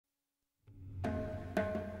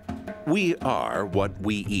We are what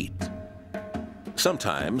we eat.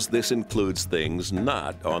 Sometimes this includes things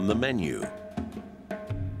not on the menu.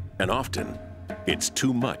 And often, it's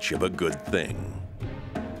too much of a good thing.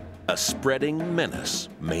 A spreading menace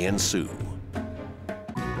may ensue.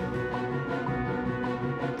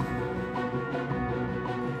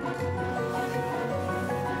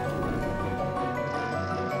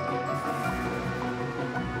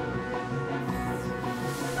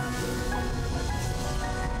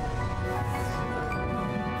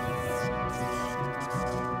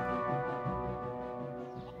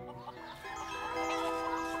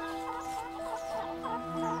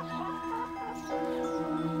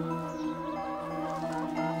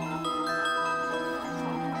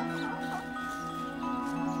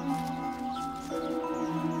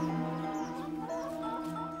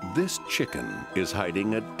 This chicken is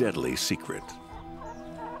hiding a deadly secret.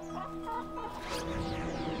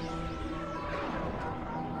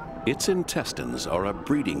 Its intestines are a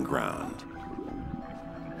breeding ground.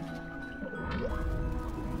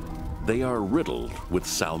 They are riddled with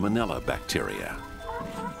Salmonella bacteria.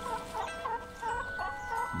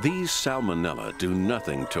 These Salmonella do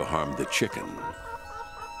nothing to harm the chicken.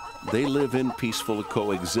 They live in peaceful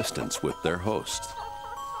coexistence with their hosts.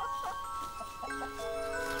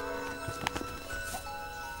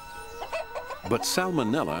 But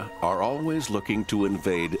Salmonella are always looking to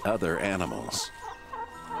invade other animals.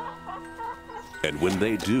 And when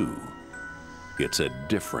they do, it's a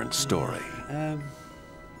different story.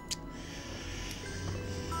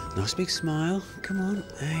 Nice big smile. Come on,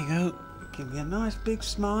 there you go. Give me a nice big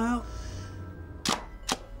smile.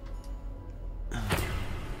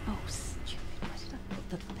 Oh, stupid. Why did I put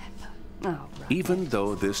the pepper? Oh, right. Even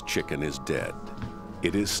though this chicken is dead,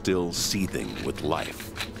 it is still seething with life.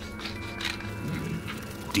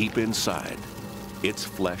 Deep inside, its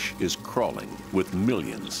flesh is crawling with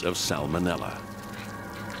millions of Salmonella.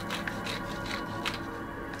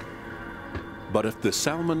 But if the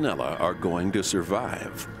Salmonella are going to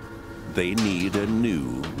survive, they need a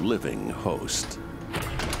new living host.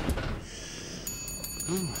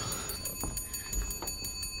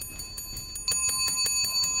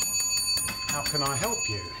 How can I help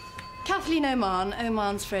you? Kathleen Oman,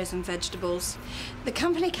 Oman's Frozen Vegetables. The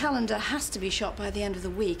company calendar has to be shot by the end of the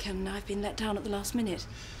week, and I've been let down at the last minute.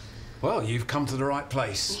 Well, you've come to the right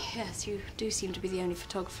place. Yes, you do seem to be the only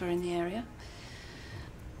photographer in the area.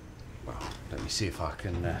 Well, let me see if I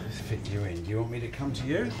can fit you in. Do you want me to come to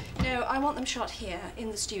you? No, I want them shot here, in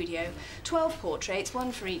the studio. 12 portraits,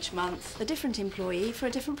 one for each month, a different employee for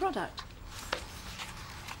a different product.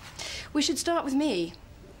 We should start with me.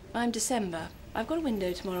 I'm December. I've got a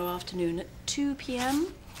window tomorrow afternoon at 2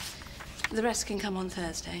 p.m. The rest can come on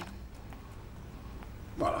Thursday.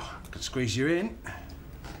 Well, I can squeeze you in.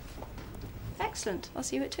 Excellent. I'll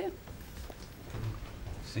see you at 2.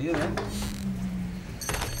 See you then.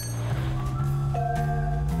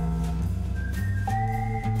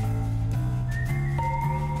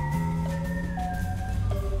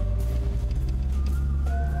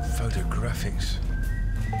 Photographics.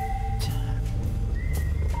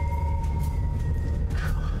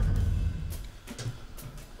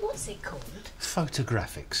 What's it called?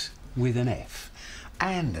 Photographics with an F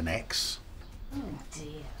and an X. Oh,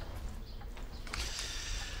 dear.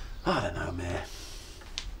 I don't know, Mayor.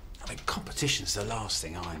 I mean, competition's the last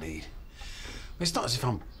thing I need. It's not as if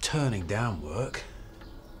I'm turning down work.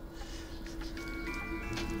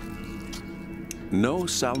 No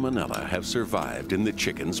Salmonella have survived in the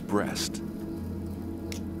chicken's breast.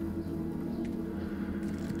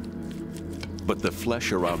 But the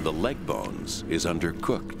flesh around the leg bones is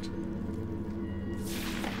undercooked.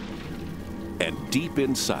 And deep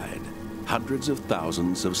inside, hundreds of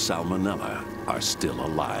thousands of Salmonella are still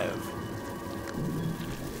alive.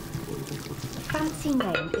 Fancy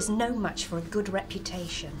name is no match for a good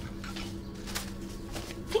reputation.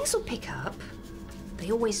 Things will pick up.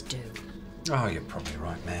 They always do. Oh, you're probably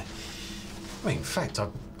right, Mayor. I mean, in fact,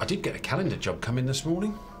 I did get a calendar job come in this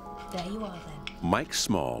morning. There you are, then. Mike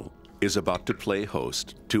Small is about to play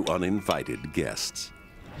host to uninvited guests.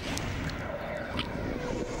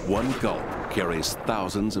 One gulp carries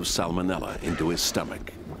thousands of Salmonella into his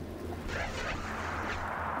stomach,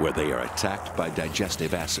 where they are attacked by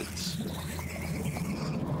digestive acids.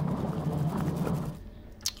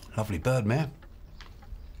 Lovely bird, Mayor.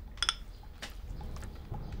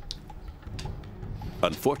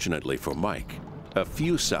 Unfortunately for Mike, a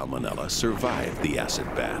few Salmonella survived the acid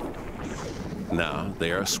bath. Now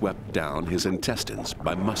they are swept down his intestines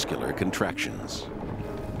by muscular contractions.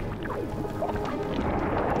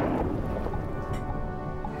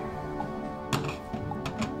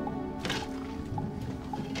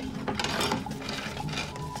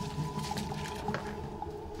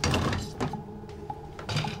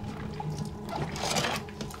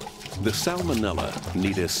 The Salmonella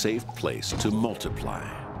need a safe place to multiply.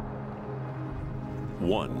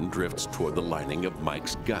 One drifts toward the lining of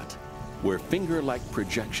Mike's gut, where finger-like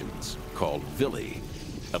projections, called villi,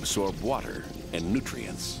 absorb water and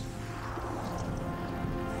nutrients.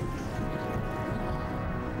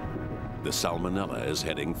 The Salmonella is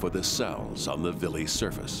heading for the cells on the villi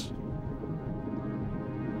surface.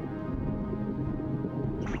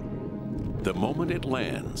 The moment it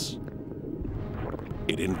lands,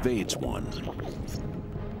 it invades one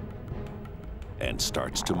and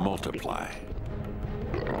starts to multiply.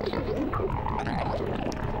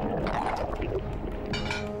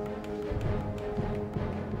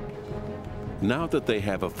 Now that they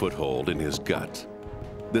have a foothold in his gut,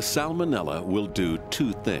 the Salmonella will do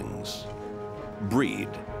two things: breed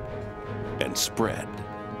and spread.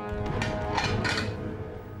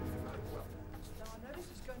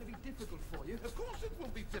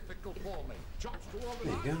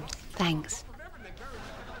 There you go. Thanks.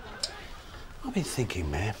 I've been thinking,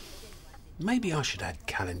 Mayor, maybe I should add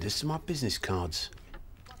calendars to my business cards.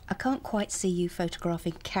 I can't quite see you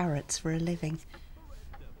photographing carrots for a living.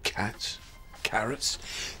 Cats, carrots,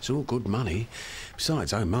 it's all good money.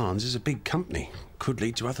 Besides, Oman's is a big company. Could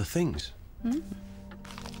lead to other things.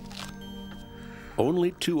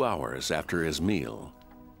 Only 2 hours after his meal,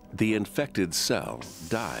 the infected cell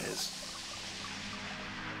dies.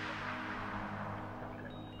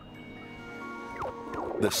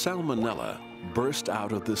 The Salmonella burst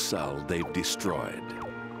out of the cell they've destroyed.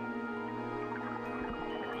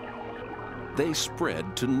 They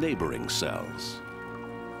spread to neighboring cells,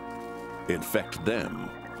 infect them,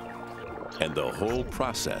 and the whole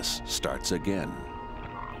process starts again.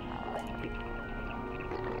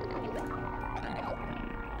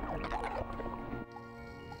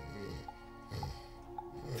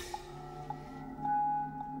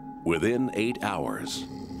 Within 8 hours,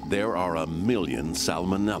 there are 1 million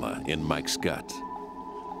Salmonella in Mike's gut.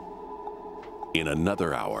 In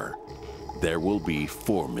another hour, there will be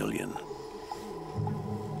 4 million.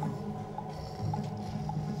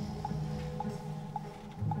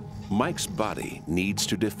 Mike's body needs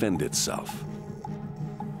to defend itself.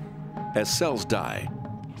 As cells die,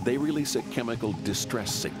 they release a chemical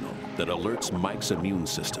distress signal that alerts Mike's immune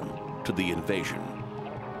system to the invasion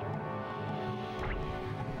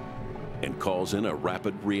and calls in a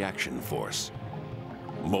rapid reaction force,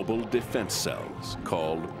 mobile defense cells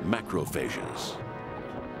called macrophages.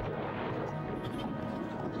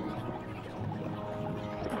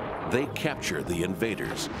 They capture the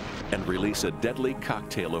invaders and release a deadly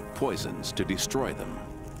cocktail of poisons to destroy them.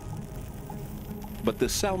 But the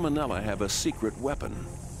Salmonella have a secret weapon,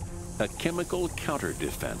 a chemical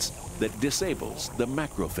counter-defense that disables the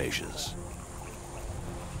macrophages.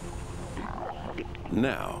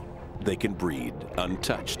 Now, they can breed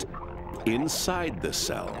untouched inside the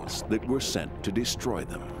cells that were sent to destroy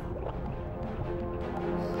them.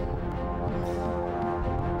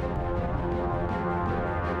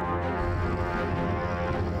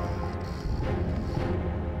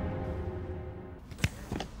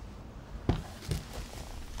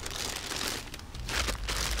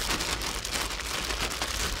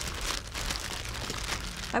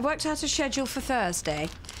 I worked out a schedule for Thursday.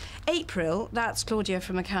 April, that's Claudia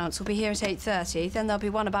from accounts, will be here at 8:30. Then there'll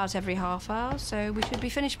be one about every half hour, so we should be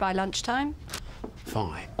finished by lunchtime.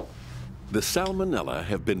 Fine. The Salmonella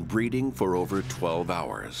have been breeding for over 12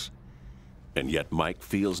 hours, and yet Mike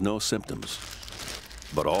feels no symptoms.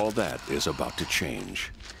 But all that is about to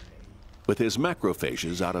change. With his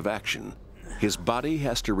macrophages out of action, his body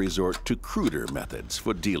has to resort to cruder methods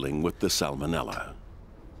for dealing with the Salmonella.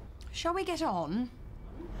 Shall we get on?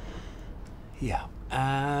 Yeah.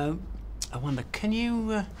 I wonder, can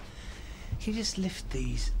you just lift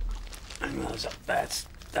these animals up? That's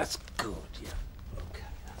good, yeah. Okay.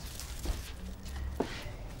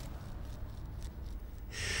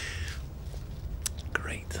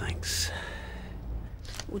 Great, thanks.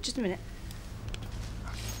 Oh, just a minute.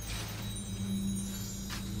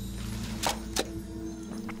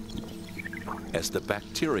 As the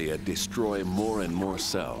bacteria destroy more and more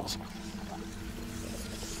cells,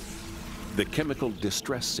 the chemical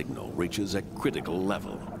distress signal reaches a critical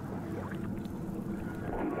level,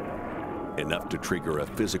 enough to trigger a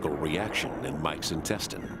physical reaction in Mike's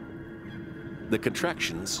intestine. The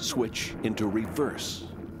contractions switch into reverse.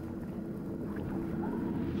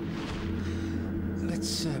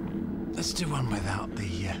 Let's do one without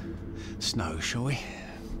the snow, shall we?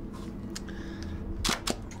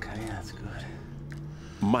 Okay, that's good.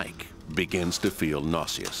 Mike begins to feel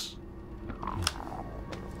nauseous.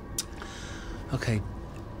 Okay,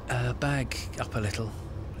 bag up a little.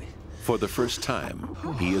 For the first time,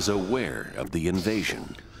 he is aware of the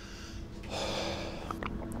invasion.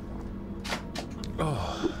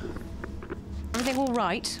 Everything all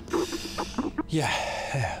right? Yeah,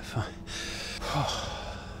 fine.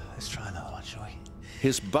 Let's try another one, shall we?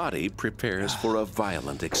 His body prepares for a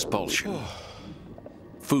violent expulsion.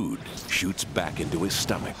 Food shoots back into his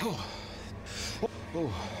stomach.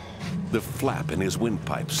 The flap in his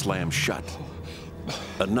windpipe slams shut.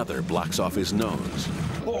 Another blocks off his nose.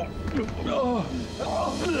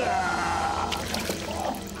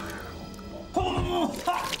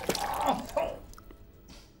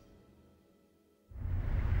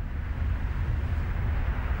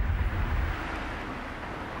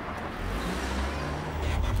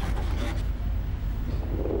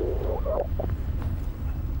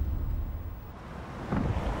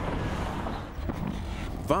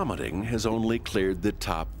 Vomiting has only cleared the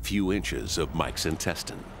top few inches of Mike's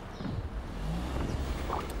intestine.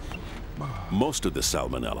 Most of the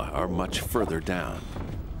salmonella are much further down.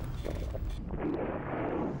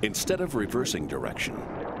 Instead of reversing direction,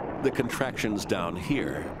 the contractions down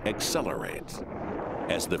here accelerate.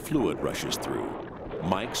 As the fluid rushes through,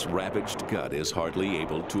 Mike's ravaged gut is hardly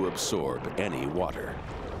able to absorb any water.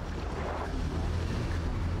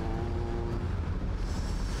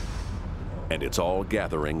 And it's all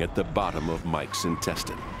gathering at the bottom of Mike's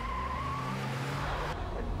intestine.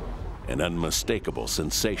 An unmistakable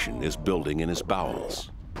sensation is building in his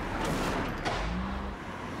bowels.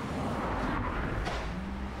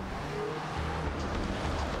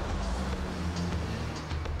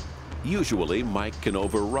 Usually, Mike can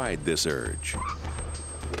override this urge.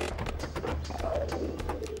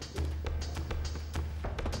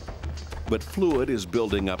 But fluid is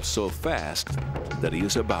building up so fast that he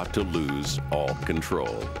is about to lose all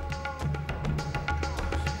control.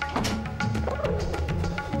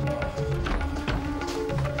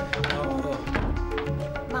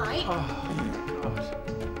 Mike?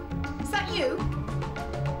 Is that you?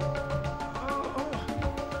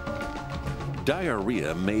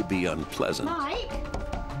 Diarrhea may be unpleasant, Mike?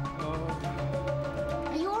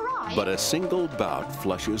 Are you all right? but a single bout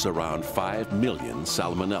flushes around 5 million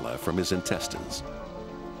salmonella from his intestines.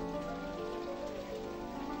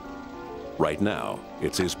 Right now,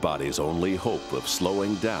 it's his body's only hope of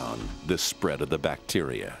slowing down the spread of the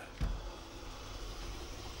bacteria.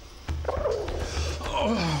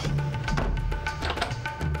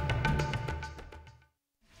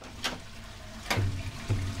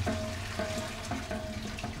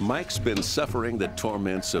 Mike's been suffering the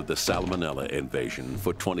torments of the salmonella invasion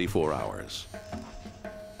for 24 hours.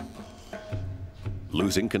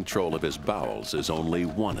 Losing control of his bowels is only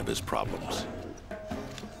one of his problems.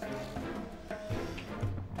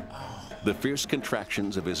 The fierce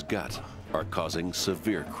contractions of his gut are causing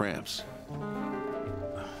severe cramps.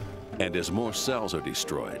 And as more cells are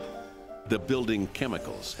destroyed, the building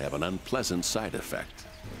chemicals have an unpleasant side effect.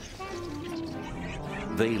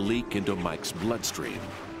 They leak into Mike's bloodstream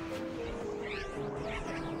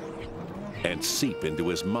and seep into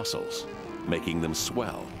his muscles, making them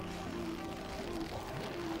swell.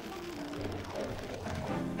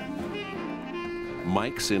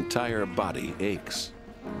 Mike's entire body aches.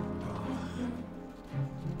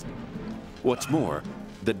 What's more,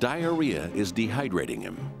 the diarrhea is dehydrating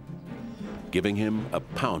him, giving him a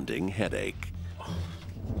pounding headache.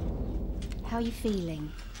 How are you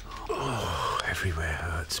feeling? Oh, everywhere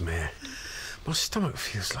hurts, Mare. My stomach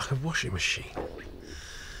feels like a washing machine.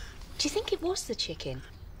 Do you think it was the chicken?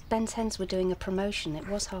 Ben's hens were doing a promotion. It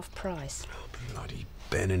was half price. Oh, bloody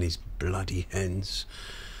Ben and his bloody hens.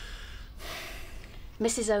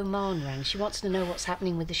 Mrs. Oman rang. She wants to know what's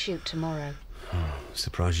happening with the shoot tomorrow. Oh,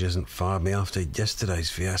 surprised she hasn't fired me after yesterday's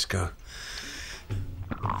fiasco.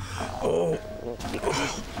 Oh.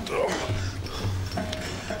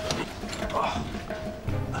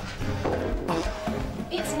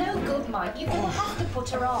 It's no good, Mike. You're going to have to put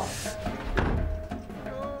her off.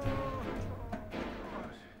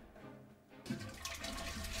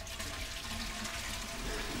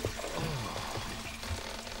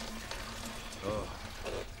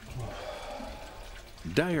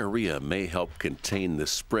 Diarrhea may help contain the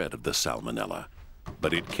spread of the salmonella,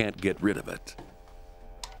 but it can't get rid of it.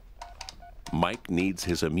 Mike needs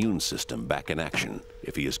his immune system back in action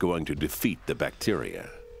if he is going to defeat the bacteria.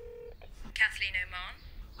 Kathleen Oman?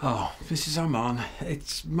 Oh, Mrs. Oman,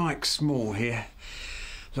 it's Mike Small here.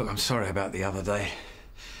 Look, I'm sorry about the other day.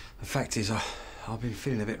 The fact is, I've been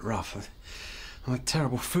feeling a bit rough. I've had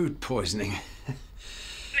terrible food poisoning.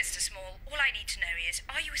 Mr. Small, all I need to know is,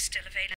 are you still available?